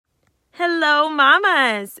Hello,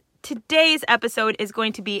 mamas. Today's episode is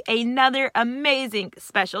going to be another amazing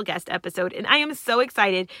special guest episode, and I am so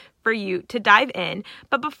excited for you to dive in.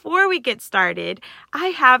 But before we get started, I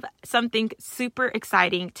have something super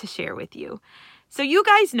exciting to share with you. So you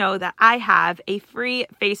guys know that I have a free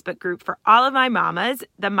Facebook group for all of my mamas,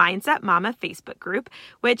 the Mindset Mama Facebook group,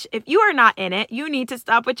 which if you are not in it, you need to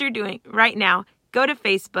stop what you're doing right now. Go to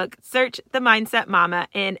Facebook, search the Mindset Mama,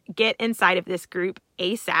 and get inside of this group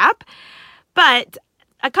ASAP. But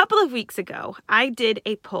a couple of weeks ago, I did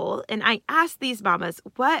a poll and I asked these mamas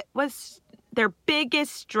what was their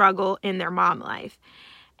biggest struggle in their mom life.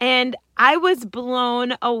 And I was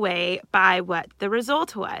blown away by what the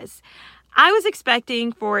result was. I was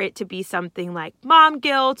expecting for it to be something like mom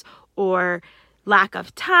guilt or lack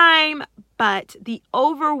of time, but the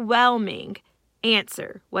overwhelming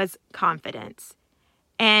answer was confidence.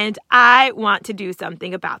 And I want to do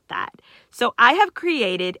something about that. So I have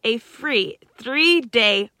created a free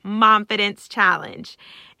 3-day Momfidence challenge.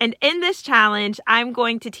 And in this challenge, I'm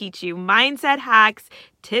going to teach you mindset hacks,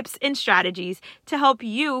 tips, and strategies to help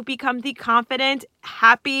you become the confident,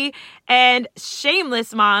 happy, and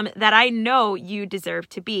shameless mom that I know you deserve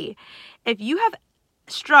to be. If you have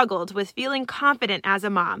struggled with feeling confident as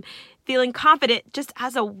a mom, feeling confident just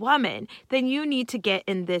as a woman, then you need to get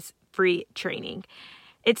in this free training.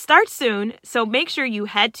 It starts soon, so make sure you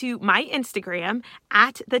head to my Instagram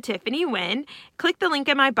at @TiffanyWin, click the link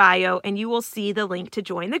in my bio, and you will see the link to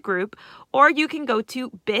join the group, or you can go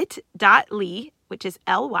to bit.ly, which is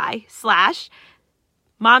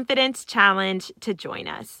ly/Momfidence Challenge to join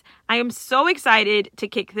us. I am so excited to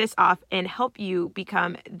kick this off and help you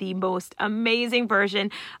become the most amazing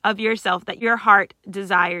version of yourself that your heart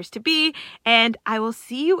desires to be, and I will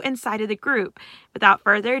see you inside of the group. Without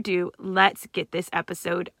further ado, let's get this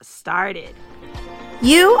episode started.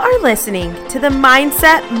 You are listening to the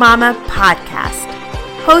Mindset Mama podcast,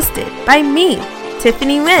 hosted by me,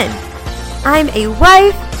 Tiffany Wynn. I'm a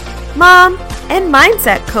wife, mom, and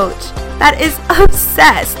mindset coach that is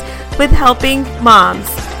obsessed with helping moms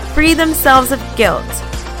free themselves of guilt,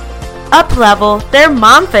 up-level their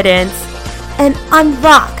momfidence, and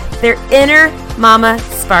unlock their inner mama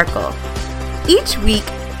sparkle. Each week,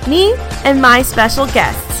 me and my special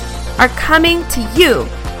guests are coming to you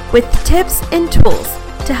with tips and tools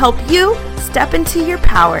to help you step into your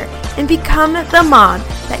power and become the mom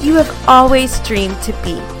that you have always dreamed to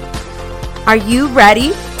be. Are you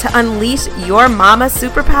ready to unleash your mama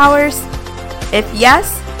superpowers? If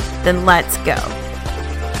yes, then let's go.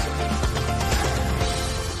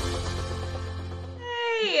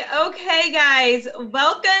 Hey, okay guys,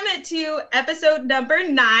 welcome to episode number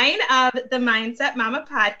 9 of the Mindset Mama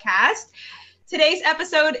podcast. Today's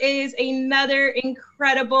episode is another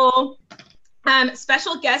incredible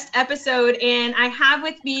special guest episode, and I have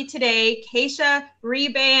with me today Kasha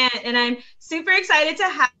Rebant, and I'm super excited to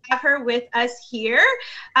have her with us here.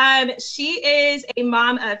 She is a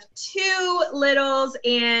mom of 2 littles,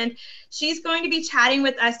 and she's going to be chatting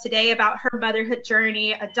with us today about her motherhood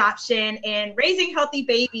journey, adoption, and raising healthy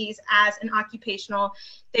babies as an occupational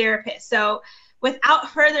therapist. So without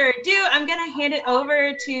further ado, I'm going to hand it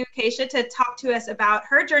over to Kasha to talk to us about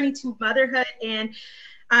her journey to motherhood and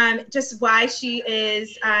just why she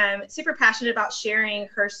is super passionate about sharing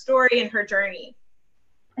her story and her journey.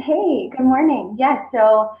 Hey, good morning. Yes,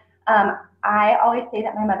 so I always say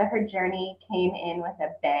that my motherhood journey came in with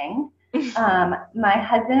a bang. My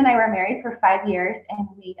husband and I were married for 5 years, and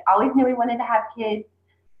we always knew we wanted to have kids.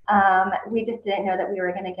 We just didn't know that we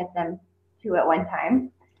were going to get them 2 at one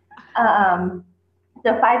time.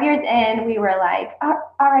 So 5 years in, we were like, all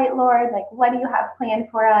right, Lord, like, what do you have planned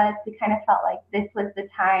for us? We kind of felt like this was the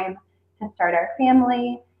time to start our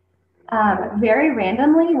family. Very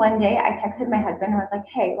randomly, one day I texted my husband and was like,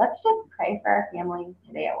 hey, let's just pray for our family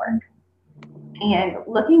today at work. And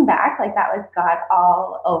looking back, like, that was God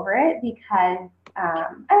all over it, because,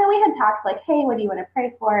 we had talked like, hey, what do you want to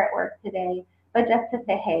pray for at work today? But just to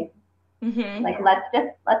say, hey, like, let's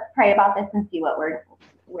pray about this and see where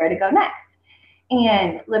to go next.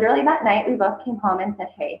 And literally that night, we both came home and said,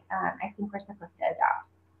 hey, I think we're supposed to adopt.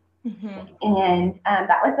 And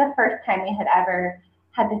that was the first time we had ever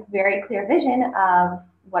had this very clear vision of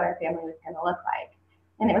what our family was going to look like.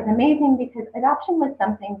 And it was amazing because adoption was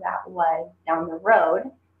something that was down the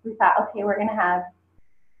road. We thought, okay, we're going to have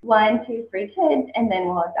 1, 2, 3 kids, and then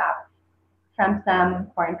we'll adopt from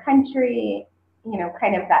some foreign country,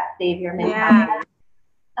 kind of that savior mentality.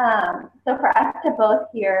 Yeah. So for us to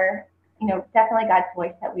both hear, definitely God's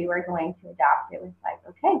voice that we were going to adopt, it was like,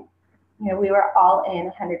 okay, we were all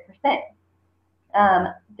in 100%.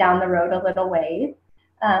 Down the road a little ways,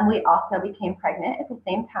 we also became pregnant at the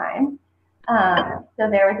same time. So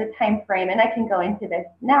there was a time frame, and I can go into this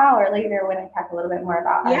now or later when I talk a little bit more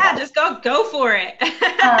about our Yeah, just go for it.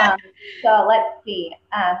 So let's see.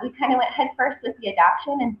 We kind of went head first with the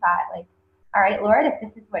adoption and thought, like, all right, Lord, if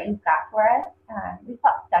this is what you've got for us, we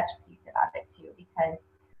felt such peace about it too, because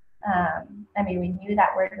I mean, we knew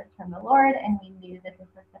that word was from the Lord, and we knew that this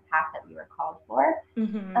was the path that we were called for.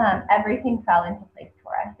 Everything fell into place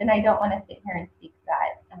for us, and I don't want to sit here and speak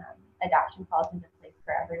that adoption falls into place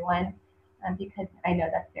for everyone, because I know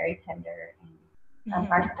that's very tender. And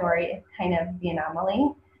our story is kind of the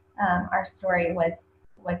anomaly. Our story was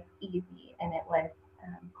easy, and it was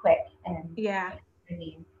quick, and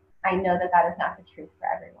I know that that is not the truth for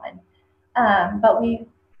everyone. But we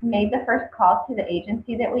made the first call to the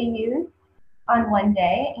agency that we used on one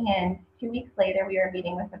day, and 2 weeks later we were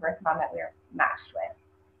meeting with the birth mom that we were matched with.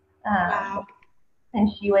 Wow. And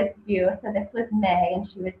she was due, so this was May, and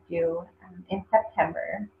she was due in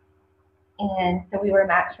September. And so we were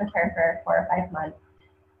matched with her for 4 or 5 months.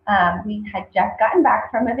 We had just gotten back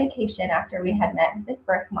from a vacation after we had met this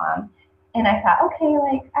birth mom, and I thought, okay,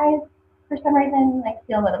 like I, for some reason, like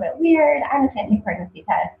feel a little bit weird. I'm a fancy pregnancy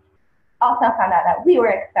test. Also found out that we were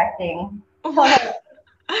expecting.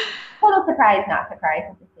 Total surprise, not surprise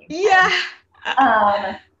at the same time.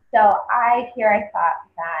 Yeah. So I thought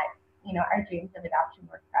that, you know, our dreams of adoption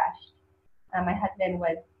were crushed. My husband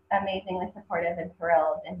was amazingly supportive and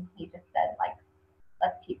thrilled, and he just said, like,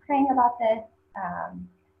 let's keep praying about this.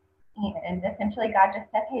 And essentially God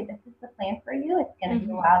just said, hey, this is the plan for you. It's going to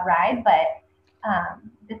be a wild ride, but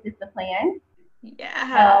this is the plan. Yeah.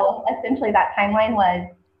 So essentially that timeline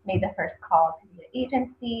was made the first call to the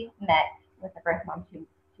agency, met with the birth mom 2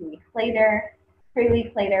 weeks later, 3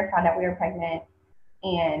 weeks later, found out we were pregnant,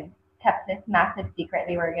 and kept this massive secret.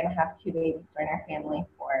 They were going to have 2 babies join our family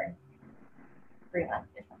for 3 months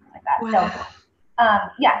or something like that. Wow.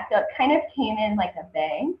 So it kind of came in like a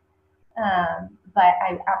bang, but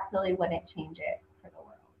I absolutely wouldn't change it for the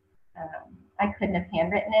world. I couldn't have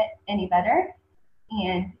handwritten it any better,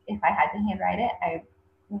 and if I had to handwrite it, I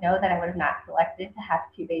know that I would have not selected to have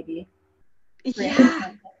 2 babies 300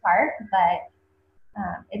 months apart, but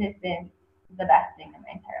it has been the best thing in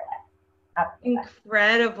my entire life. Absolutely.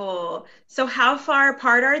 Incredible. So how far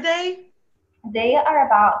apart are they? They are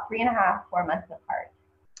about 3.5, 4 months apart.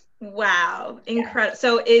 Wow. Incredible.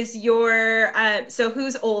 So is your, so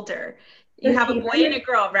who's older? You have a boy and a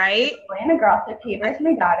girl, right? A boy and a girl. So Tabor is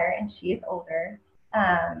my daughter, and she is older.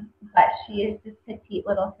 But she is this petite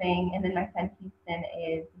little thing. And then my son Houston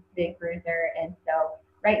is this big bruiser. And so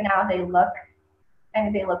right now they look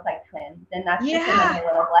like twins. And that's just another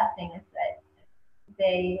little blessing, is that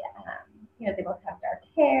they, they both have dark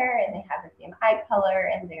hair, and they have the same eye color,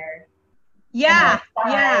 and they're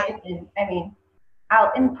And I mean,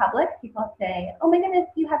 out in public, people say, "Oh my goodness,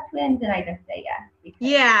 you have twins," and I just say yes.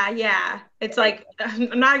 Yeah. It's like,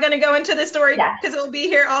 I'm not going to go into the story because it'll be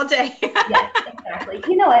here all day. Yes, exactly.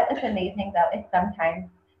 You know what? What's amazing though is sometimes,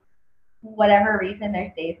 whatever reason,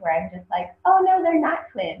 there's days where I'm just like, "Oh no, they're not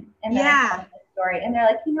twins," and then I tell them the story, and they're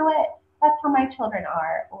like, "You know what? That's how my children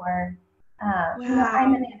are," or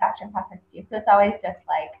I'm in the adoption process too. So it's always just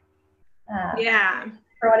like,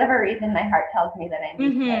 for whatever reason, my heart tells me that I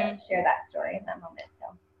need to share that story in that moment.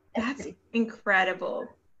 So that's incredible.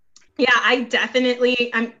 Yeah, I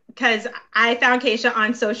definitely, because I found Kasha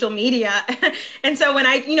on social media. And so when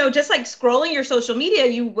I, just like scrolling your social media,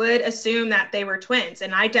 you would assume that they were twins.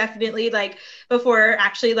 And I definitely, like, before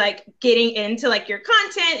actually like getting into like your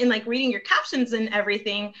content and like reading your captions and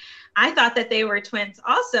everything, I thought that they were twins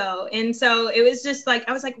also. And so it was just like,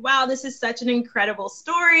 I was like, wow, this is such an incredible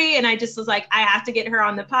story. And I just was like, I have to get her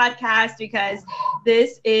on the podcast because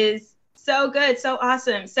this is so good, so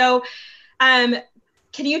awesome. So,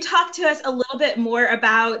 can you talk to us a little bit more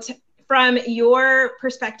about, from your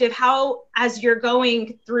perspective, how, as you're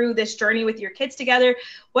going through this journey with your kids together,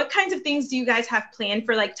 what kinds of things do you guys have planned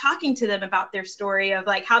for, like, talking to them about their story of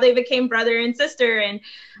like how they became brother and sister? And,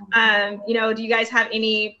 do you guys have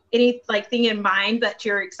any like thing in mind that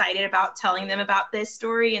you're excited about telling them about this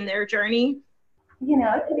story and their journey? To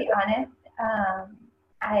be honest,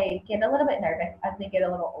 I get a little bit nervous as we get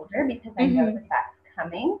a little older because I know that that's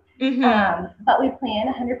coming. But we plan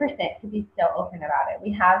 100% to be so open about it.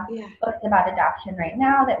 We have books about adoption right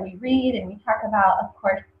now that we read and we talk about. Of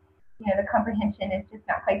course, the comprehension is just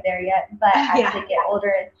not quite there yet, but as they get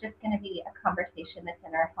older, it's just going to be a conversation that's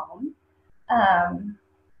in our home.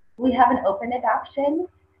 We have an open adoption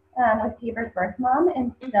with Tabor's birth mom,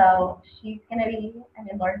 and so she's going to be,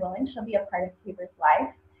 Lord willing, she'll be a part of Tabor's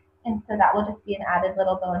life, and so that will just be an added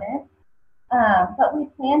little bonus. But we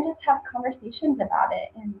plan just to have conversations about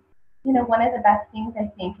it, and one of the best things I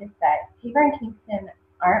think is that Tabor and Kingston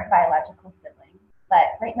aren't biological siblings,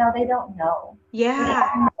 but right now they don't know. They Yeah.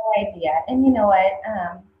 have no idea. And you know what?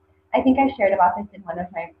 I think I shared about this in one of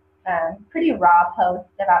my pretty raw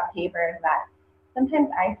posts about Tabor that sometimes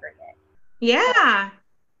I forget. Yeah.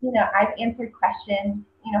 I've answered questions,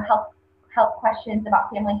 help questions about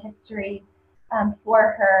family history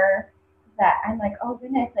for her that I'm like, oh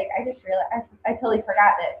goodness, like I just realized I totally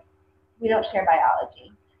forgot that we don't share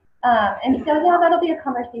biology. And so yeah, that'll be a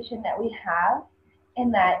conversation that we have,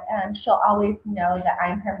 and that she'll always know that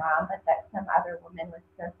I'm her mom, but that some other woman was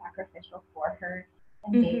so sacrificial for her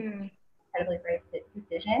and made Hmm. an incredibly brave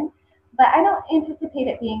decision. But I don't anticipate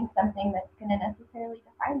it being something that's going to necessarily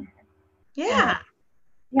define her. Um, Yeah.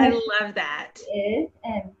 I she love that. is,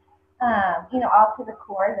 and all to the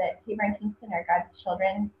core that Tabor and Kingston are God's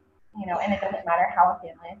children, and it doesn't matter how a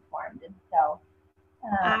family is formed. And so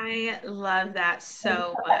I love that I just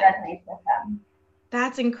so hope that much. resonates with them.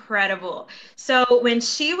 That's incredible. So when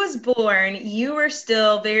she was born, you were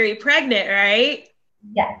still very pregnant, right?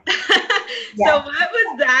 Yes, So yes. what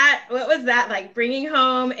was that? What was that like bringing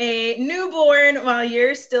home a newborn while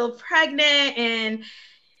you're still pregnant? And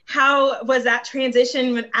how was that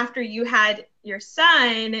transition when after you had your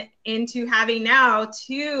son into having now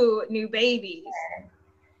two new babies?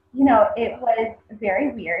 It was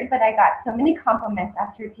very weird, but I got so many compliments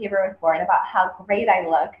after Tabor was born about how great I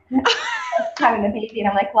looked having the baby. And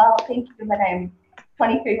I'm like, well, thank you, but I'm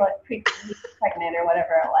 23 weeks pregnant or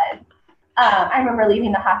whatever it was. I remember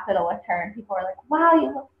leaving the hospital with her, and people were like, wow,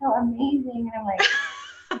 you look so amazing. And I'm like,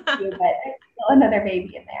 thank you, but there's still another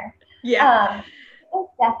baby in there. Yeah. It was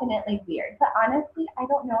definitely weird, but honestly, I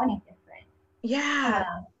don't know any different. Yeah.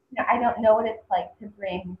 I don't know what it's like to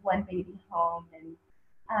bring one baby home, and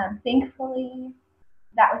thankfully,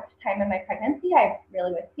 that was the time in my pregnancy. I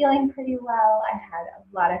really was feeling pretty well. I had a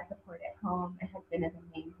lot of support at home. My husband is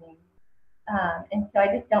amazing. And so I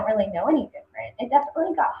just don't really know any different. It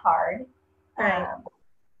definitely got hard Right. um,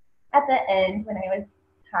 at the end when I was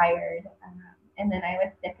tired. And then I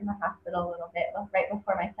was sick in the hospital a little bit right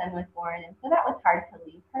before my son was born. And so that was hard to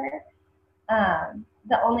leave her.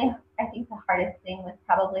 I think the hardest thing was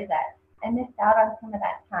probably that I missed out on some of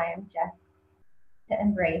that time just to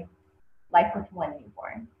embrace life with one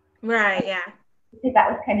newborn. Right. Yeah. Because that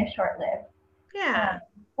was kind of short lived. Yeah. Um,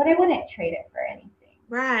 but I wouldn't trade it for anything.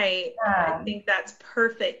 Right. I Um, think that's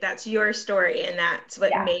perfect. That's your story, and that's what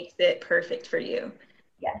yeah, makes it perfect for you.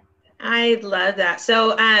 yes. I love that.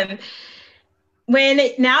 So, when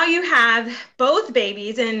now you have both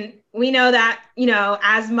babies, and we know that,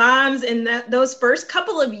 as moms in those first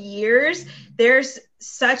couple of years, there's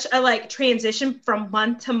such a like transition from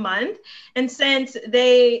month to month. And since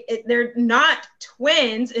they're not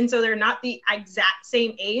twins, and so they're not the exact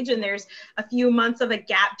same age, and there's a few months of a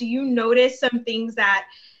gap, do you notice some things that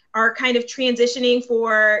are kind of transitioning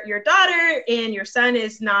for your daughter and your son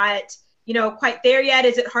is not, quite there yet?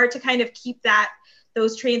 Is it hard to kind of keep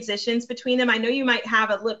those transitions between them? I know you might have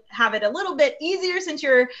it a little bit easier since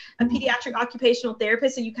you're a pediatric occupational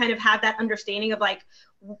therapist, so you kind of have that understanding of like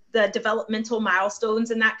the developmental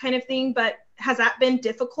milestones and that kind of thing. But has that been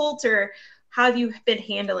difficult, or how have you been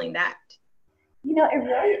handling that? It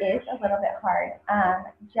really is a little bit hard,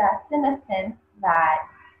 just in the sense that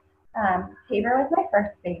Tabor was my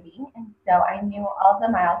first baby, and so I knew all the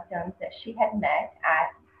milestones that she had met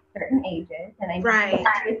at certain ages, and I knew Right.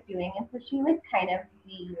 what she was doing, and so she was kind of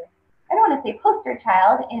I don't want to say poster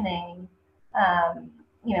child in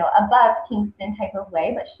above Kingston type of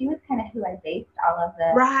way, but she was kind of who I based all of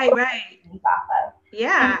the Right. things off of. And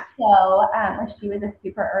Yeah. so she was a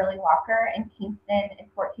super early walker, and Kingston is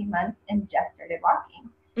 14 months and just started walking.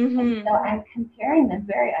 And Mm-hmm. so I'm comparing them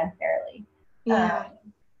very unfairly. Yeah.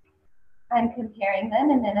 I'm comparing them,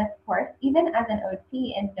 and then of course, even as an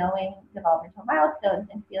OT and knowing developmental milestones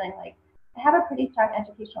and feeling like I have a pretty strong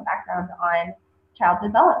educational background on child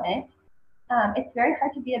development, it's very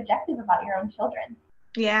hard to be objective about your own children.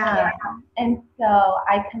 Yeah. And so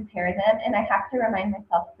I compare them, and I have to remind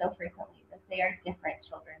myself so frequently that they are different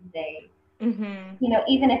children. Mm-hmm.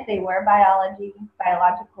 Even if they were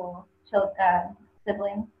biological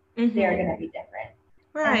siblings, they're Mm-hmm. going to be different.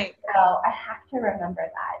 And Right. so I have to remember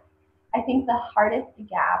that. I think the hardest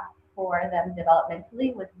gap for them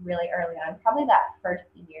developmentally was really early on, probably that first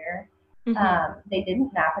year. Mm-hmm. They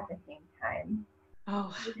didn't nap at the same time.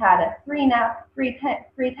 Oh. We had a three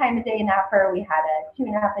time a day napper. We had a two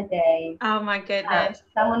nap a day. Oh my goodness.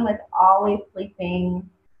 Someone was always sleeping.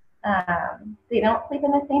 They don't sleep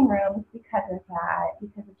in the same rooms because of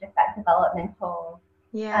just that developmental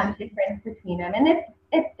Yeah. difference between them, and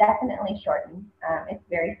it's definitely shortened. It's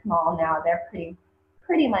very small now. They're pretty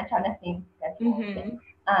pretty much on the same schedule.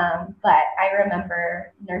 But I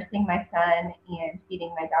remember nursing my son and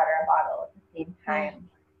feeding my daughter a bottle at the same time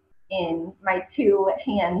in my two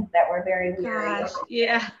hands that were very weary. Gosh,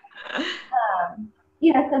 yeah.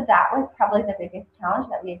 So that was probably the biggest challenge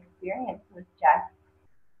that we experienced, was just,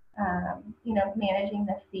 managing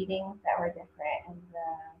the feedings that were different, and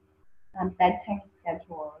the bedtime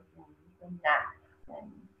schedules and the naps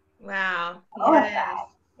and Wow. all of that.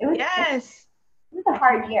 It was a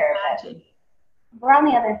hard year, but we're on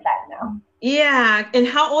the other side now. Yeah. And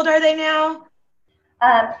how old are they now?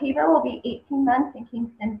 Tabor will be 18 months and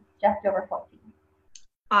Kingston's just over 14.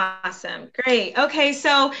 Awesome. Great. Okay.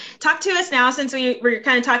 So talk to us now, since we're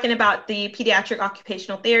kind of talking about the pediatric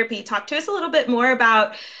occupational therapy. Talk to us a little bit more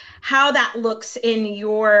about how that looks in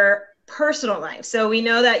your personal life. So we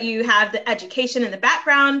know that you have the education and the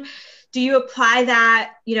background. Do you apply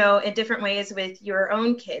that, in different ways with your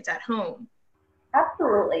own kids at home?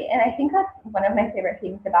 Absolutely. And I think that's one of my favorite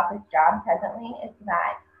things about this job presently, is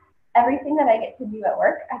that everything that I get to do at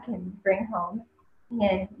work, I can bring home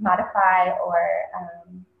and modify or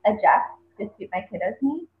adjust to suit my kiddos'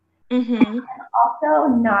 needs. I'm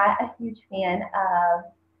also not a huge fan of,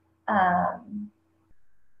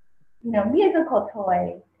 musical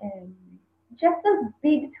toys and just those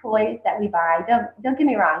big toys that we buy. Don't get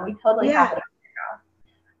me wrong, we totally have it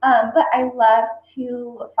in our house. But I love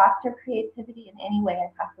to foster creativity in any way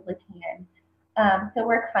I possibly can. So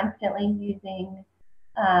we're constantly using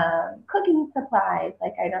cooking supplies.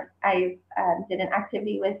 Like I did an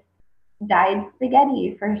activity with dyed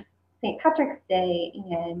spaghetti for St. Patrick's Day,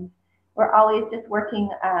 and we're always just working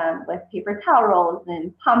with paper towel rolls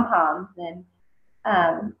and pom-poms. And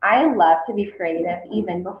I love to be creative.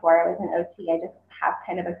 Even before I was an OT, I just have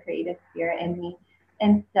kind of a creative spirit in me.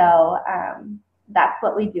 And so that's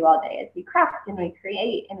what we do all day, is we craft and we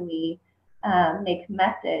create and we make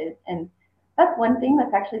messes. And that's one thing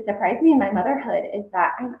that's actually surprised me in my motherhood, is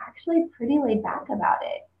that I'm actually pretty laid back about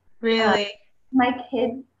it. Really? My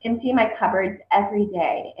kids empty my cupboards every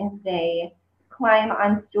day, and they climb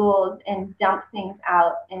on stools and dump things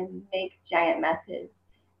out and make giant messes.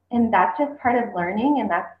 And that's just part of learning. And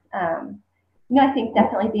that's, I think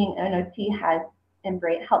definitely being an OT has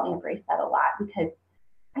helped me embrace that a lot, because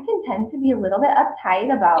I can tend to be a little bit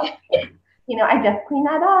uptight about, I just cleaned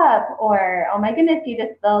that up, or, oh my goodness, you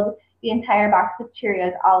just spilled the entire box of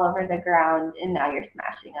Cheerios all over the ground and now you're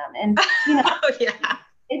smashing them. And,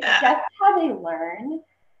 it's just how they learn.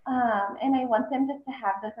 And I want them just to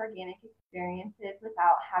have those organic experiences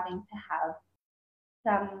without having to have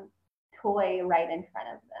some toy right in front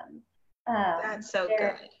of them. That's so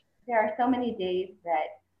good. There are so many days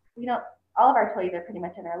that all of our toys are pretty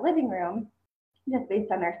much in our living room, just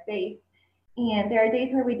based on our space. And there are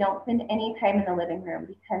days where we don't spend any time in the living room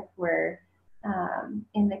because we're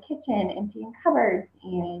in the kitchen emptying cupboards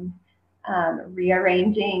and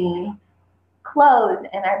rearranging clothes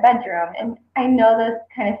in our bedroom. And I know those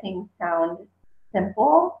kind of things sound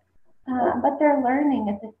simple, but they're learning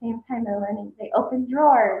at the same time. They're learning. They open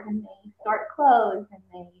drawers and they sort clothes and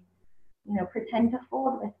they, pretend to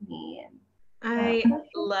fold with me. And I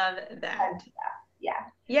love that. Yeah.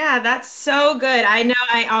 Yeah, that's so good. I know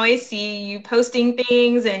I always see you posting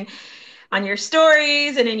things and on your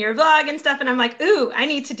stories and in your vlog and stuff. And I'm like, ooh, I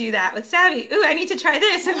need to do that with Savvy. Ooh, I need to try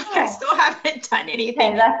this. And I still haven't done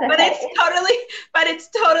anything, but it's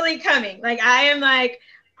totally coming.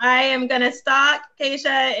 I am going to stalk Kasha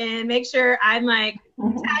and make sure I'm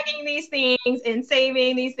tagging these things and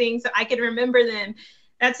saving these things so I can remember them.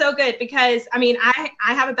 That's so good, because I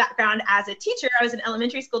have a background as a teacher. I was an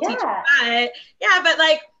elementary school teacher, but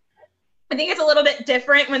I think it's a little bit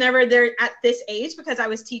different whenever they're at this age, because I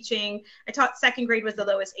taught second grade was the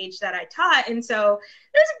lowest age that I taught. And so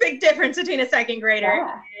there's a big difference between a second grader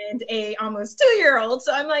and a almost 2-year-old.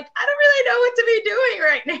 So I'm like, I don't really know what to be doing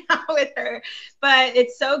right now with her, but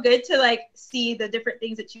it's so good to see the different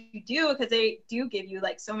things that you do, because they do give you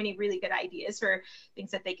so many really good ideas for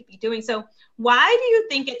things that they could be doing. So why do you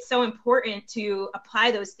think it's so important to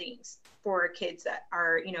apply those things for kids that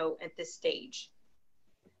are, at this stage?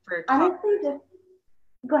 Honestly,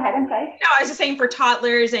 go ahead. I'm sorry. No, I was just saying for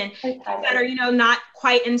toddlers and that are, not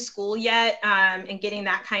quite in school yet, and getting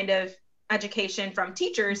that kind of education from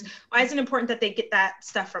teachers. Why is it important that they get that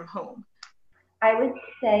stuff from home? I would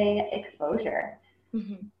say exposure.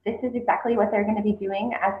 This is exactly what they're going to be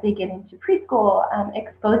doing as they get into preschool,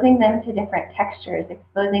 exposing them to different textures,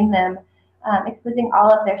 exposing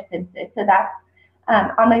all of their senses. So that's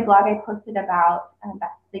on my blog, I posted about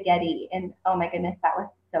that spaghetti, and oh my goodness, that was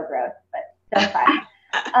so gross, but so fun.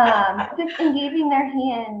 Just engaging their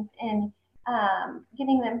hands and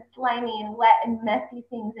getting them slimy and wet and messy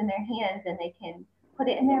things in their hands, and they can put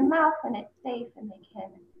it in their mouth and it's safe, and they can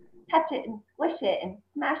touch it and squish it and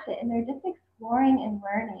smash it, and they're just exploring and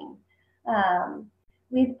learning.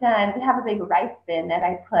 We have a big rice bin that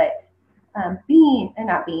I put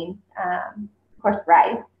not beans, of course,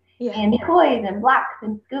 rice, and toys and blocks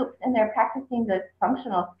and scoops, and they're practicing those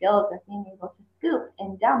functional skills of being able to scoop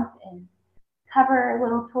and dump and cover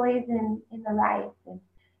little toys in the rice. And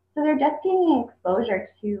so they're just getting exposure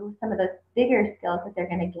to some of those bigger skills that they're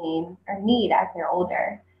going to gain or need as they're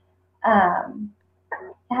older.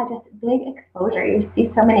 Yeah, just big exposure. You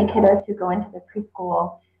see so many kiddos who go into the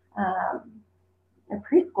preschool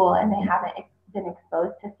and they haven't been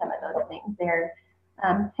exposed to some of those things. They're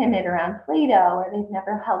timid around Play-Doh, or they've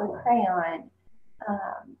never held a crayon.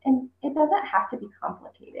 And it doesn't have to be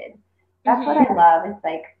complicated. That's what I love. Is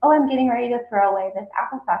like, oh, I'm getting ready to throw away this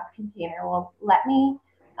applesauce container. Well, let me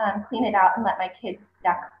clean it out and let my kids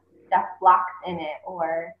stuff blocks in it.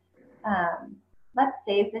 Or let's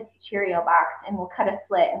save this Cheerio box and we'll cut a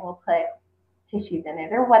slit and we'll put tissues in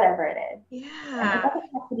it, or whatever it is. Yeah. It doesn't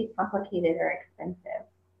have to be complicated or expensive.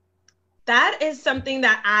 That is something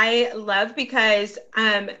that I love, because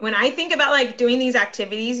when I think about like doing these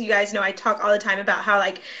activities, you guys know I talk all the time about how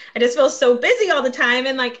like I just feel so busy all the time,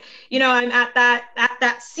 and like, you know, I'm at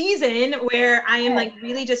that season where I am like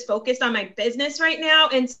really just focused on my business right now.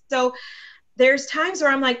 And so there's times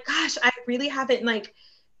where I'm like, gosh, I really haven't like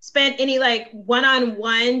spent any like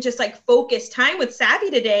one-on-one just like focused time with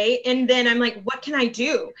Savvy today. And then I'm like, what can I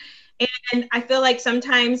do? And I feel like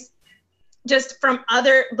sometimes just from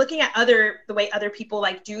looking at the way other people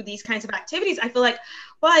like do these kinds of activities, I feel like,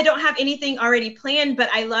 well, I don't have anything already planned, but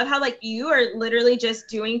I love how like you are literally just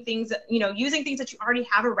doing things, you know, using things that you already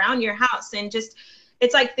have around your house, and just,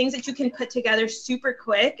 it's like things that you can put together super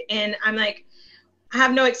quick. And I'm like, I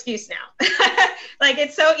have no excuse now. Like,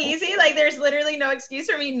 it's so easy. Like, there's literally no excuse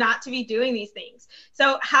for me not to be doing these things.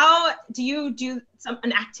 So how do you do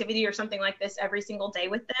an activity or something like this every single day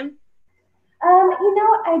with them? You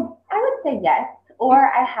know, I would say yes,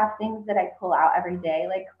 or I have things that I pull out every day.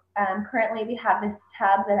 Like currently we have this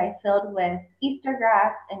tub that I filled with Easter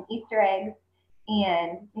grass and Easter eggs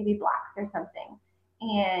and maybe blocks or something.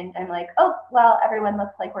 And I'm like, oh, well, everyone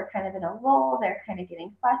looks like we're kind of in a lull. They're kind of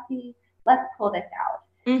getting fussy. Let's pull this out.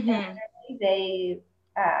 And they,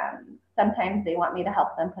 sometimes they want me to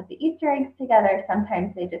help them put the Easter eggs together.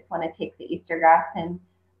 Sometimes they just want to take the Easter grass and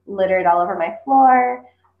litter it all over my floor.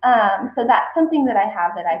 So that's something that I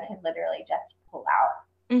have that I can literally just pull out.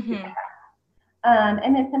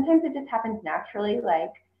 And then sometimes it just happens naturally,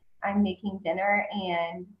 like I'm making dinner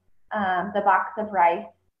and the box of rice,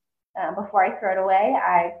 before I throw it away,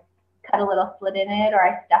 I cut a little slit in it, or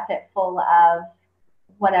I stuff it full of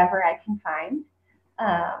whatever I can find.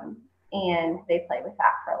 And they play with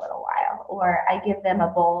that for a little while. Or I give them a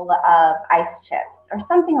bowl of ice chips or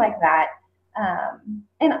something like that.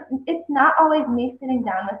 And it's not always me sitting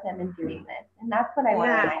down with them and doing this. And that's what I want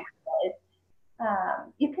to remind people is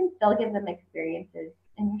you can still give them experiences,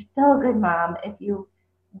 and you're still a good mom if you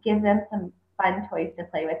give them some fun toys to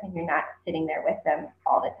play with and you're not sitting there with them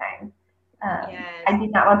all the time. I do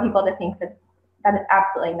not want people to think that is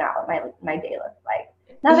absolutely not what my day looks like.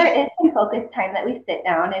 Now, there is some focused time that we sit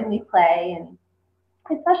down and we play, and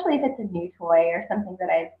especially if it's a new toy or something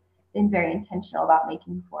that I've been very intentional about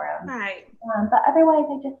making for them. Right. But otherwise,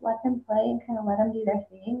 I just let them play and kind of let them do their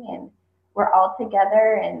thing, and we're all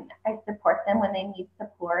together, and I support them when they need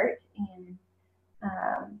support, and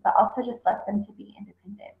but also just let them to be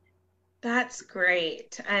independent. That's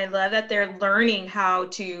great. I love that they're learning how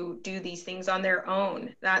to do these things on their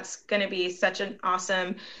own. That's going to be such an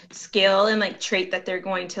awesome skill and like trait that they're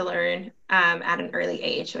going to learn at an early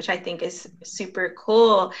age, which I think is super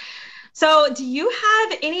cool. So do you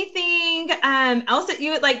have anything else that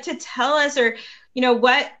you would like to tell us, or, you know,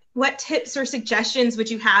 what tips or suggestions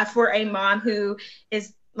would you have for a mom who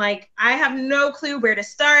is like, I have no clue where to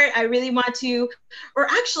start. I really want to, or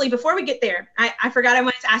actually, before we get there, I forgot I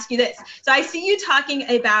wanted to ask you this. So I see you talking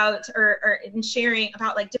about or sharing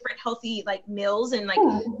about like different healthy like meals and like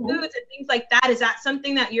foods and things like that. Is that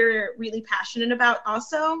something that you're really passionate about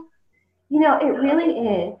also? You know, it really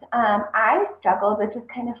is. I struggled with just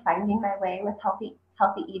kind of finding my way with healthy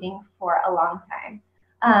eating for a long time.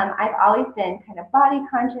 I've always been kind of body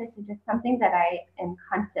conscious, and just something that I am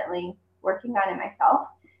constantly working on in myself.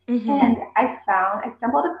 And I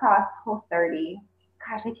stumbled across Whole30.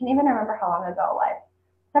 Gosh, I can't even remember how long ago it was.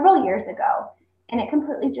 Several years ago. And it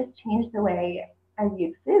completely just changed the way I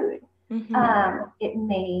viewed food. It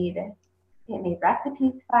made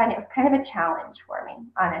recipes fun. It was kind of a challenge for me,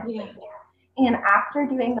 honestly. And after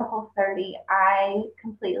doing the Whole30, I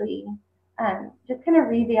completely just kind of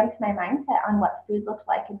revamped my mindset on what food looked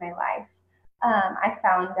like in my life. I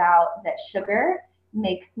found out that sugar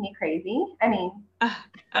makes me crazy. I mean,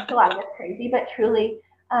 a lot of it's crazy, but truly,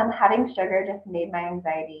 having sugar just made my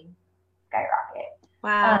anxiety skyrocket.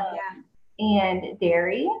 Wow. Yeah. And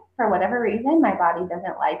dairy, for whatever reason, my body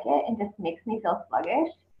doesn't like it and just makes me feel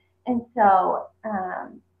sluggish. And so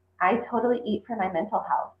I totally eat for my mental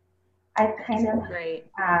health. I've kind of Great.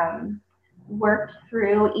 worked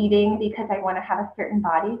through eating because I want to have a certain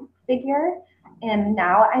body figure. And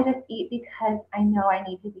now I just eat because I know I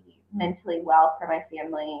need to be mentally well for my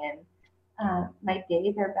family. And my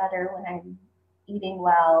days are better when I'm eating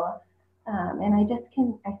well. And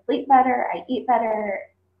I sleep better, I eat better,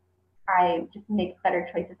 I just make better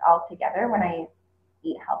choices altogether when I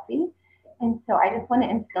eat healthy. And so I just want to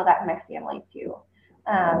instill that in my family too.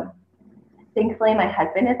 Um, Thankfully, my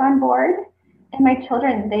husband is on board, and my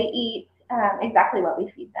children, they eat exactly what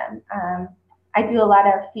we feed them. I do a lot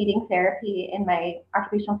of feeding therapy in my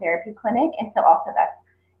occupational therapy clinic, and so also that's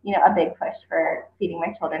a big push for feeding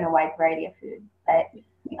my children a wide variety of foods. But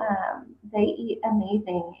they eat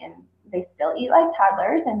amazing, and they still eat like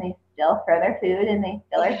toddlers, and they still throw their food, and they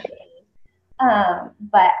still are skinny.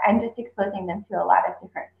 But I'm just exposing them to a lot of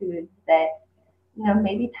different foods that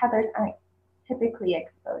maybe toddlers aren't typically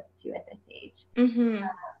exposed to at this age. Mm-hmm.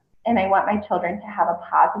 And I want my children to have a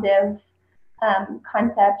positive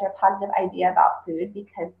concept or positive idea about food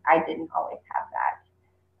because I didn't always have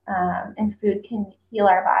that. And food can heal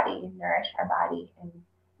our body, nourish our body, and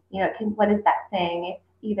what is that saying? It's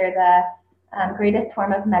either the greatest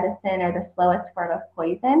form of medicine or the slowest form of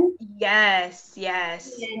poison. Yes.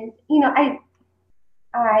 And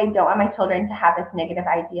I don't want my children to have this negative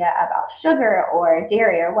idea about sugar or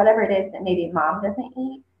dairy or whatever it is that maybe mom doesn't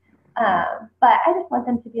eat. But I just want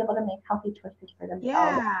them to be able to make healthy choices for themselves.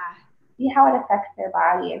 Yeah. See how it affects their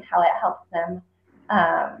body and how it helps them,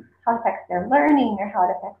 how it affects their learning or how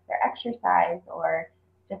it affects their exercise or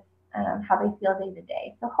just how they feel day to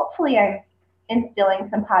day. So hopefully I'm instilling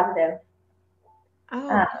some positive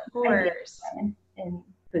of course. in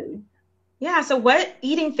food. Yeah. So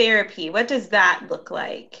eating therapy, what does that look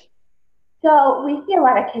like? So we see a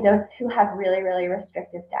lot of kiddos who have really, really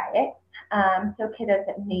restrictive diets. So kiddos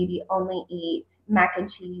that maybe only eat mac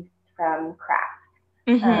and cheese from Kraft,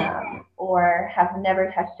 or have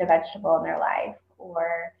never touched a vegetable in their life,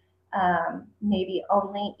 or maybe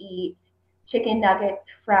only eat chicken nuggets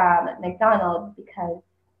from McDonald's because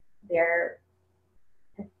they're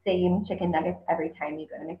the same chicken nuggets every time you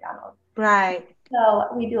go to McDonald's. Right. So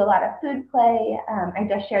we do a lot of food play. I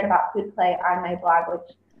just shared about food play on my blog,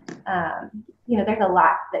 which there's a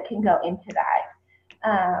lot that can go into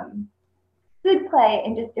that. Food play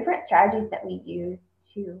and just different strategies that we use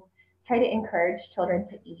to try to encourage children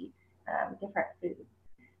to eat different foods.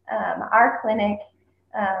 Our clinic,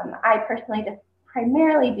 I personally just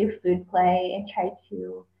primarily do food play and try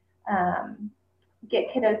to get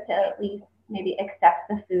kiddos to at least maybe accept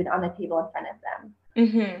the food on the table in front of them.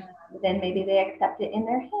 Then maybe they accept it in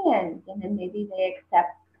their hands, and then maybe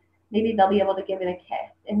they'll be able to give it a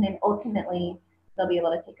kiss, and then ultimately they'll be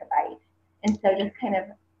able to take a bite. And so just kind of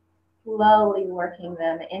slowly working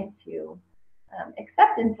them into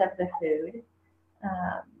acceptance of the food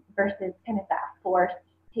versus kind of that forced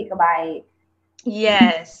take a bite.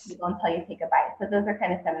 Yes. Until you take a bite. So those are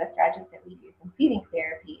kind of some of the strategies that we use in feeding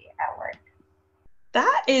therapy at work.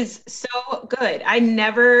 That is so good. I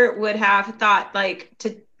never would have thought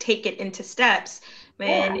to take it into steps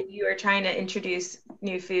when you are trying to introduce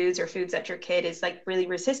new foods or foods that your kid is really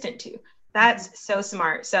resistant to. That's so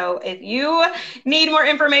smart. So if you need more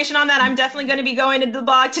information on that, I'm definitely going to be going to the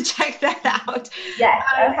blog to check that out. Yes,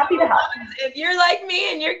 I'm happy to help. If you're like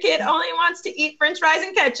me and your kid only wants to eat French fries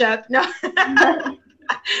and ketchup, no.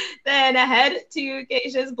 Then head to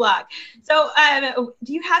Kasha's blog. So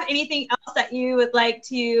do you have anything else that you would like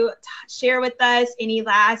to share with us? Any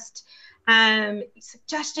last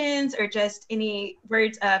suggestions or just any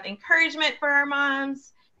words of encouragement for our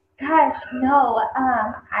moms? Gosh, no.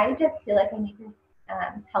 I just feel like I need to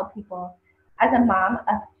tell people, as a mom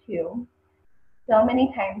of two, so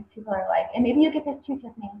many times people are like, and maybe you get this too,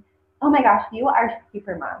 Tiffany, oh my gosh, you are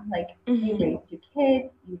super mom. You raise two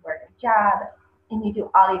kids, you work a job, and you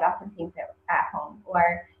do all these awesome things at home.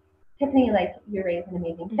 Or Tiffany, you raised an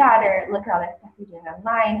amazing daughter, look at all this stuff you're doing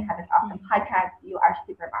online, have this awesome podcast, you are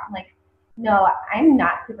super mom. No, I'm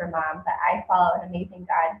not super mom, but I follow an amazing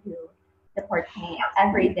God who supports me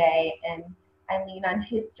every day, and I lean on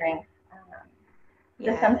his strength.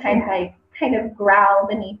 So sometimes I kind of growl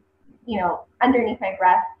underneath my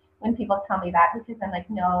breath when people tell me that, because I'm like,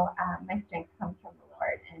 no, my strength comes from the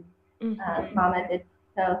Lord. And Mama did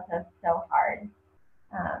so hard.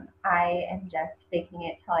 I am just faking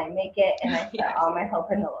it till I make it, and I put all my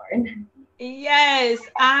hope in the Lord. Yes,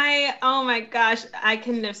 oh my gosh, I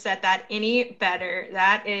couldn't have said that any better.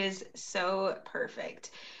 That is so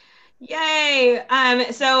perfect. Yay.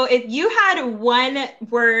 So if you had one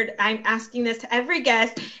word, I'm asking this to every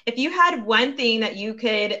guest, if you had one thing that you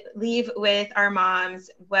could leave with our moms,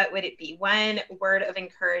 what would it be? One word of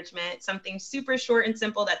encouragement, something super short and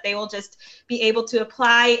simple that they will just be able to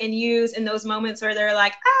apply and use in those moments where they're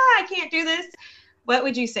like, I can't do this. What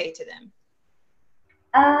would you say to them?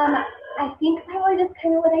 I think probably just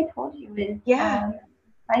kind of what I told you is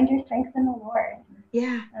find your strength in the Lord.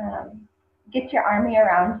 Yeah. Get your army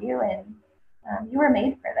around you, and you were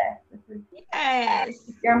made for this. This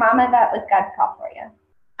is your mama. That was God's call for you.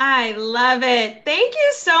 I love it. Thank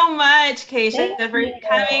you so much, Kasha, for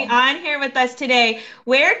coming on here with us today.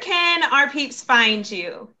 Where can our peeps find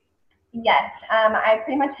you? Yes, I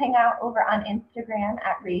pretty much hang out over on Instagram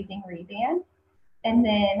at Raising Rebant. And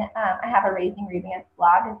then I have a Raising Rebants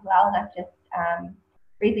blog as well, and that's just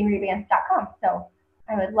raisingrebants.com. So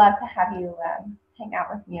I would love to have you hang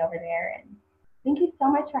out with me over there. And thank you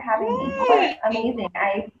so much for having me. You are amazing.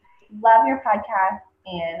 I love your podcast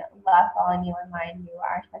and love following you online. You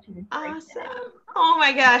are such an inspiration. Awesome. Oh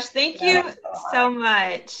my gosh. Thank you so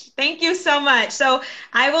much. Thank you so much. So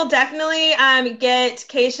I will definitely get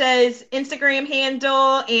Kasha's Instagram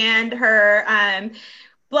handle and her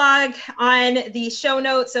blog on the show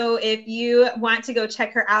notes. So if you want to go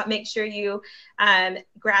check her out, make sure you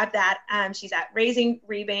grab that. She's at Raising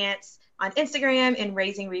Rebants on Instagram and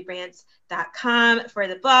raisingrebants.com for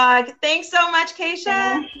the blog. Thanks so much, Kasha.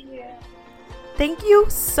 Thank you. Thank you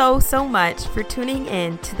so much for tuning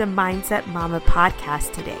in to the Mindset Mama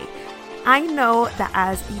podcast today. I know that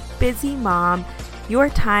as a busy mom, your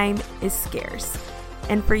time is scarce.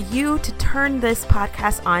 And for you to turn this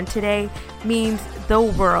podcast on today means the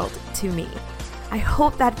world to me. I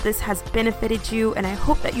hope that this has benefited you, and I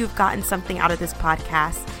hope that you've gotten something out of this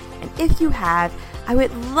podcast. And if you have, I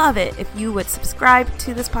would love it if you would subscribe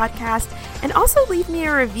to this podcast and also leave me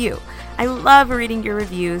a review. I love reading your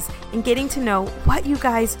reviews and getting to know what you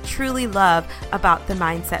guys truly love about the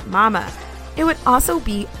Mindset Mama. It would also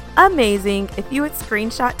be amazing if you would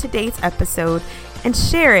screenshot today's episode and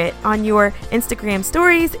share it on your Instagram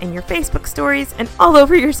stories and your Facebook stories and all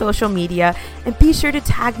over your social media. And be sure to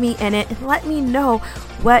tag me in it and let me know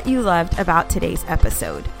what you loved about today's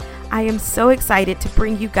episode. I am so excited to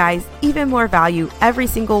bring you guys even more value every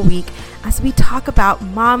single week as we talk about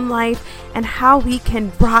mom life and how we can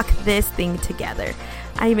rock this thing together.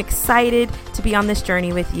 I am excited to be on this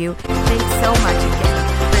journey with you. Thanks so much again.